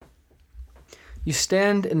You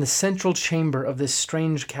stand in the central chamber of this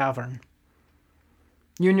strange cavern.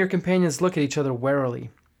 You and your companions look at each other warily.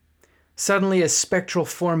 Suddenly, a spectral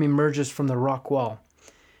form emerges from the rock wall.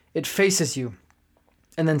 It faces you,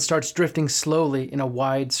 and then starts drifting slowly in a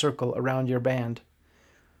wide circle around your band.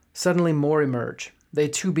 Suddenly, more emerge. They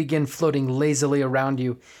too begin floating lazily around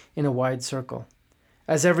you in a wide circle.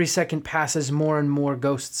 As every second passes, more and more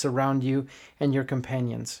ghosts surround you and your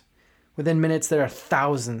companions. Within minutes, there are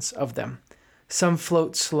thousands of them. Some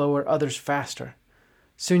float slower, others faster.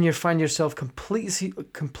 Soon you find yourself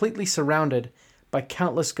completely surrounded by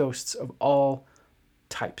countless ghosts of all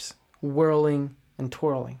types, whirling and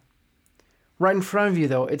twirling. Right in front of you,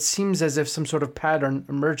 though, it seems as if some sort of pattern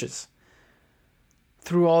emerges.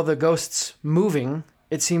 Through all the ghosts moving,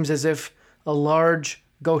 it seems as if a large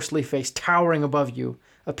ghostly face towering above you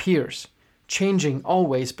appears, changing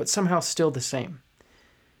always, but somehow still the same.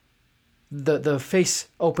 The face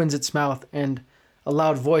opens its mouth and a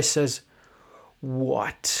loud voice says,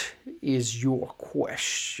 "What is your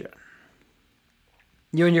question?"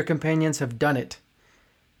 You and your companions have done it.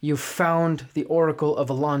 You've found the Oracle of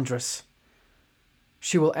Alondris.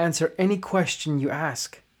 She will answer any question you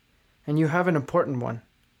ask, and you have an important one.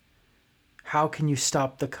 How can you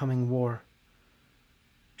stop the coming war?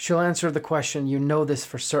 She'll answer the question, you know this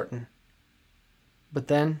for certain. But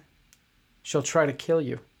then, she'll try to kill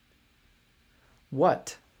you.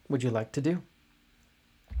 What would you like to do?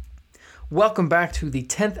 Welcome back to the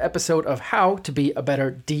 10th episode of How to Be a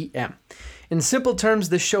Better DM. In simple terms,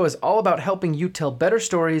 this show is all about helping you tell better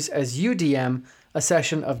stories as you DM a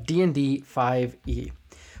session of D&D 5e.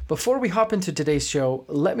 Before we hop into today's show,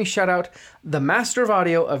 let me shout out the master of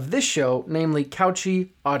audio of this show, namely Couchy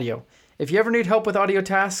Audio. If you ever need help with audio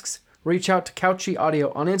tasks, reach out to Couchy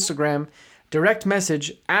Audio on Instagram, direct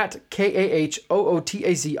message at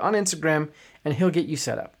KAHOOTAZ on Instagram, and he'll get you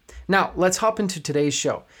set up. Now, let's hop into today's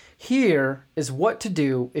show. Here is what to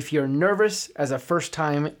do if you're nervous as a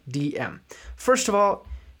first-time DM. First of all,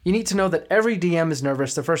 you need to know that every DM is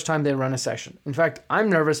nervous the first time they run a session. In fact, I'm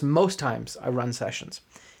nervous most times I run sessions.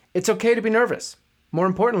 It's okay to be nervous. More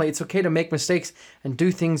importantly, it's okay to make mistakes and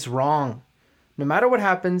do things wrong. No matter what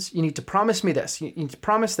happens, you need to promise me this. You need to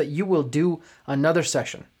promise that you will do another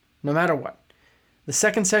session, no matter what. The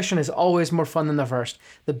second session is always more fun than the first.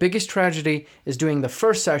 The biggest tragedy is doing the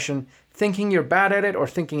first session, thinking you're bad at it or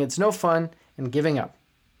thinking it's no fun, and giving up.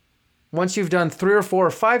 Once you've done 3 or 4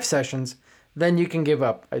 or 5 sessions, then you can give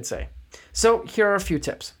up, I'd say. So here are a few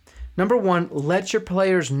tips. Number 1, let your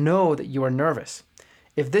players know that you are nervous.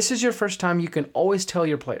 If this is your first time, you can always tell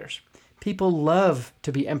your players. People love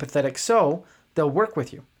to be empathetic, so they'll work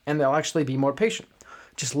with you, and they'll actually be more patient.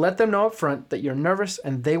 Just let them know up front that you're nervous,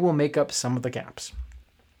 and they will make up some of the gaps.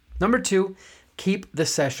 Number 2, keep the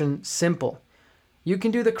session simple. You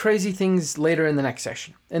can do the crazy things later in the next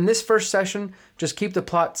session. In this first session, just keep the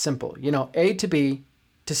plot simple. A to B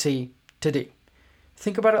to C to D.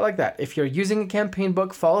 Think about it like that. If you're using a campaign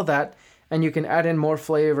book, follow that, and you can add in more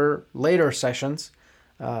flavor later sessions.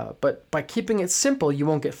 But by keeping it simple, you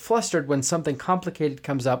won't get flustered when something complicated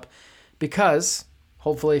comes up because,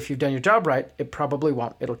 hopefully, if you've done your job right, it probably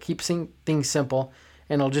won't. It'll keep things simple,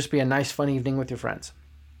 and it'll just be a nice, fun evening with your friends.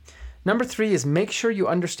 Number 3 is make sure you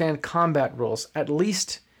understand combat rules, at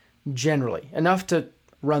least generally, enough to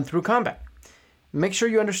run through combat. Make sure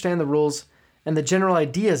you understand the rules and the general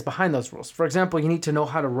ideas behind those rules. For example, you need to know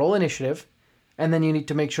how to roll initiative, and then you need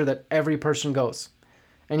to make sure that every person goes.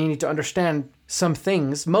 And you need to understand some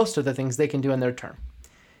things, most of the things they can do in their turn.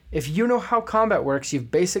 If you know how combat works, you've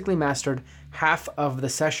basically mastered half of the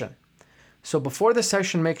session. So before the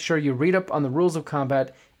session, make sure you read up on the rules of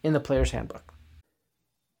combat in the player's handbook.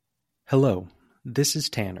 Hello, this is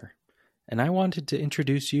Tanner, and I wanted to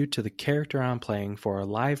introduce you to the character I'm playing for our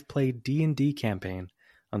live play D&D campaign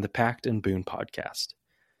on the Pact and Boon podcast.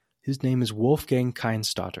 His name is Wolfgang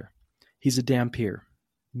Keinstotter. He's a Dhampir,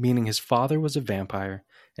 meaning his father was a vampire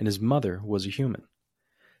and his mother was a human.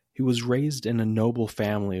 He was raised in a noble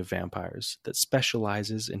family of vampires that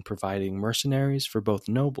specializes in providing mercenaries for both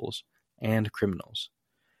nobles and criminals,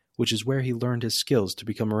 which is where he learned his skills to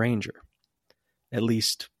become a ranger. At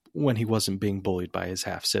least, when he wasn't being bullied by his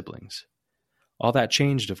half-siblings. All that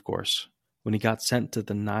changed, of course, when he got sent to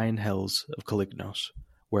the 9 hells of Calignos,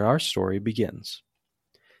 where our story begins.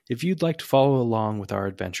 If you'd like to follow along with our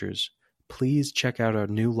adventures, please check out our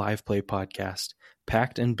new live play podcast,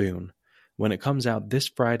 Pact and Boon, when it comes out this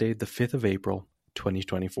Friday, the 5th of April,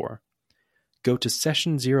 2024. Go to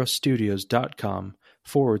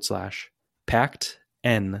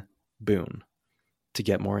sessionzerostudios.com/PactNBoon to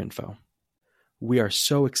get more info. We are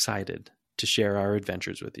so excited to share our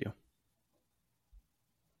adventures with you.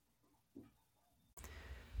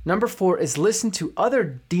 Number 4 is listen to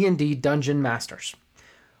other D&D dungeon masters.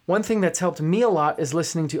 One thing that's helped me a lot is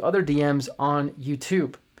listening to other DMs on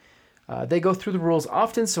YouTube. They go through the rules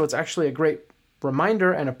often, so it's actually a great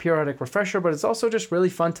reminder and a periodic refresher, but it's also just really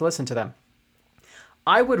fun to listen to them.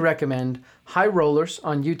 I would recommend High Rollers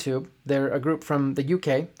on YouTube. They're a group from the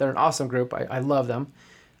UK. They're an awesome group. I love them.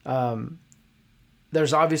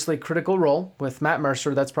 There's obviously Critical Role with Matt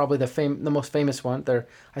Mercer. That's probably the most famous one. They're,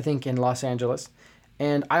 I think, in Los Angeles.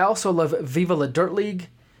 And I also love Viva La Dirt League.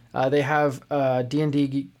 They have a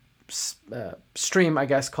D&D stream, I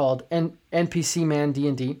guess, called NPC Man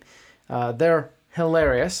D&D. They're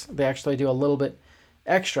hilarious. They actually do a little bit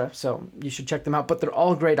extra, so you should check them out. But they're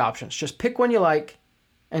all great options. Just pick one you like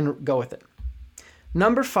and go with it.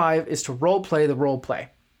 Number 5 is to role play the role play.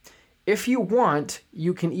 If you want,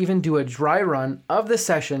 you can even do a dry run of the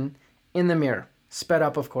session in the mirror. Sped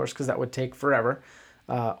up, of course, because that would take forever.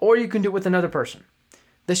 Or you can do it with another person.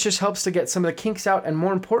 This just helps to get some of the kinks out, and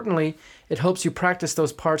more importantly, it helps you practice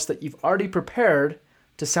those parts that you've already prepared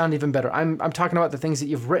to sound even better. I'm talking about the things that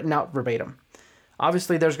you've written out verbatim.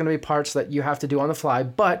 Obviously, there's going to be parts that you have to do on the fly,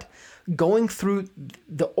 but going through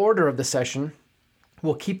the order of the session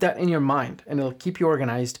will keep that in your mind, and it'll keep you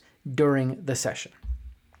organized during the session.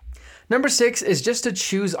 Number 6 is just to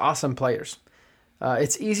choose awesome players.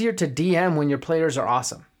 It's easier to DM when your players are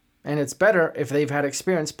awesome, and it's better if they've had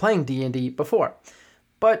experience playing D&D before.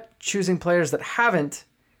 But choosing players that haven't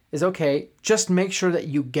is okay. Just make sure that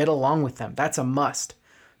you get along with them. That's a must.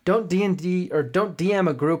 Don't DM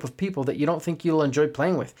a group of people that you don't think you'll enjoy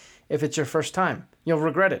playing with. If it's your first time, you'll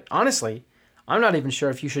regret it. Honestly, I'm not even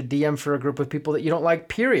sure if you should DM for a group of people that you don't like,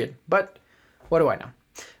 period. But what do I know?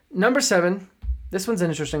 Number 7, this one's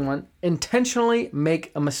an interesting one. Intentionally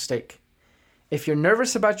make a mistake. If you're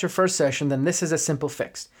nervous about your first session, then this is a simple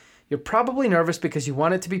fix. You're probably nervous because you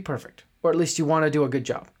want it to be perfect, or at least you want to do a good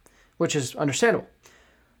job, which is understandable.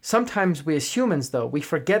 Sometimes we as humans, though, we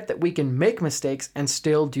forget that we can make mistakes and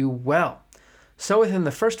still do well. So within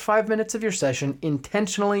the first 5 minutes of your session,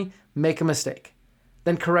 intentionally make a mistake.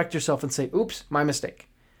 Then correct yourself and say, oops, my mistake.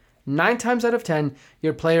 9 times out of 10,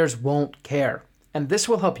 your players won't care. And this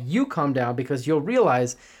will help you calm down because you'll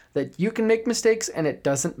realize that you can make mistakes and it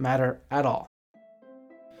doesn't matter at all.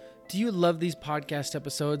 Do you love these podcast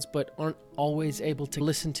episodes but aren't always able to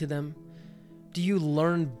listen to them? Do you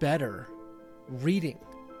learn better reading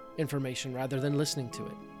information rather than listening to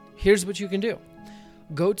it? Here's what you can do.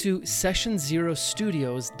 Go to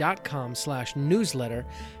sessionzerostudios.com/newsletter.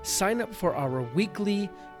 Sign up for our weekly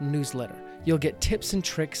newsletter. You'll get tips and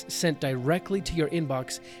tricks sent directly to your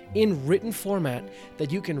inbox in written format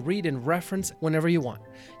that you can read and reference whenever you want.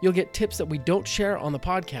 You'll get tips that we don't share on the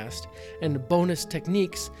podcast and bonus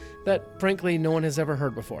techniques that, frankly, no one has ever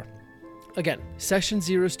heard before. Again,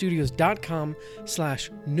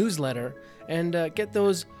 sessionzerostudios.com/newsletter and get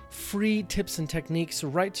those free tips and techniques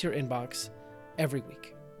right to your inbox every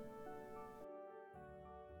week.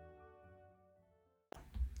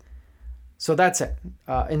 So that's it.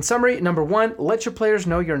 In summary, number 1, let your players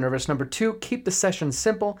know you're nervous. Number 2, keep the session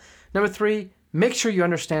simple. Number 3, make sure you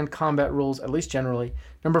understand combat rules, at least generally.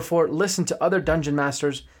 Number 4, listen to other dungeon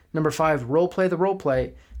masters. Number 5, roleplay the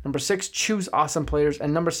roleplay. Number 6, choose awesome players.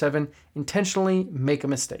 And number 7, intentionally make a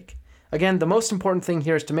mistake. Again, the most important thing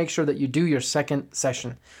here is to make sure that you do your second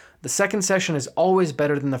session. The second session is always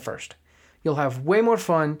better than the first. You'll have way more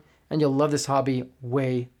fun, and you'll love this hobby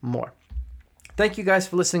way more. Thank you guys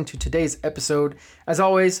for listening to today's episode. As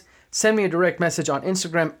always, send me a direct message on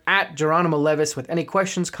Instagram at Geronimo Levis with any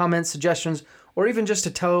questions, comments, suggestions, or even just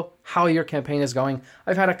to tell how your campaign is going.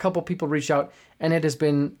 I've had a couple people reach out, and it has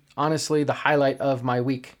been honestly the highlight of my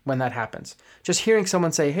week when that happens. Just hearing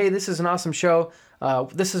someone say, hey, this is an awesome show.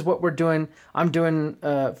 This is what we're doing. I'm doing,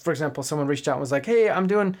 for example, someone reached out and was like, hey, I'm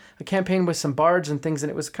doing a campaign with some bards and things, and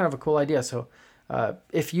it was kind of a cool idea. So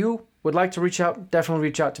if you would like to reach out, definitely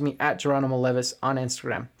reach out to me at Geronimo Levis on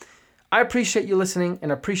Instagram. I appreciate you listening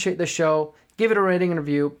and appreciate the show. Give it a rating and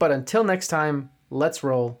review. But until next time, let's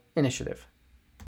roll initiative.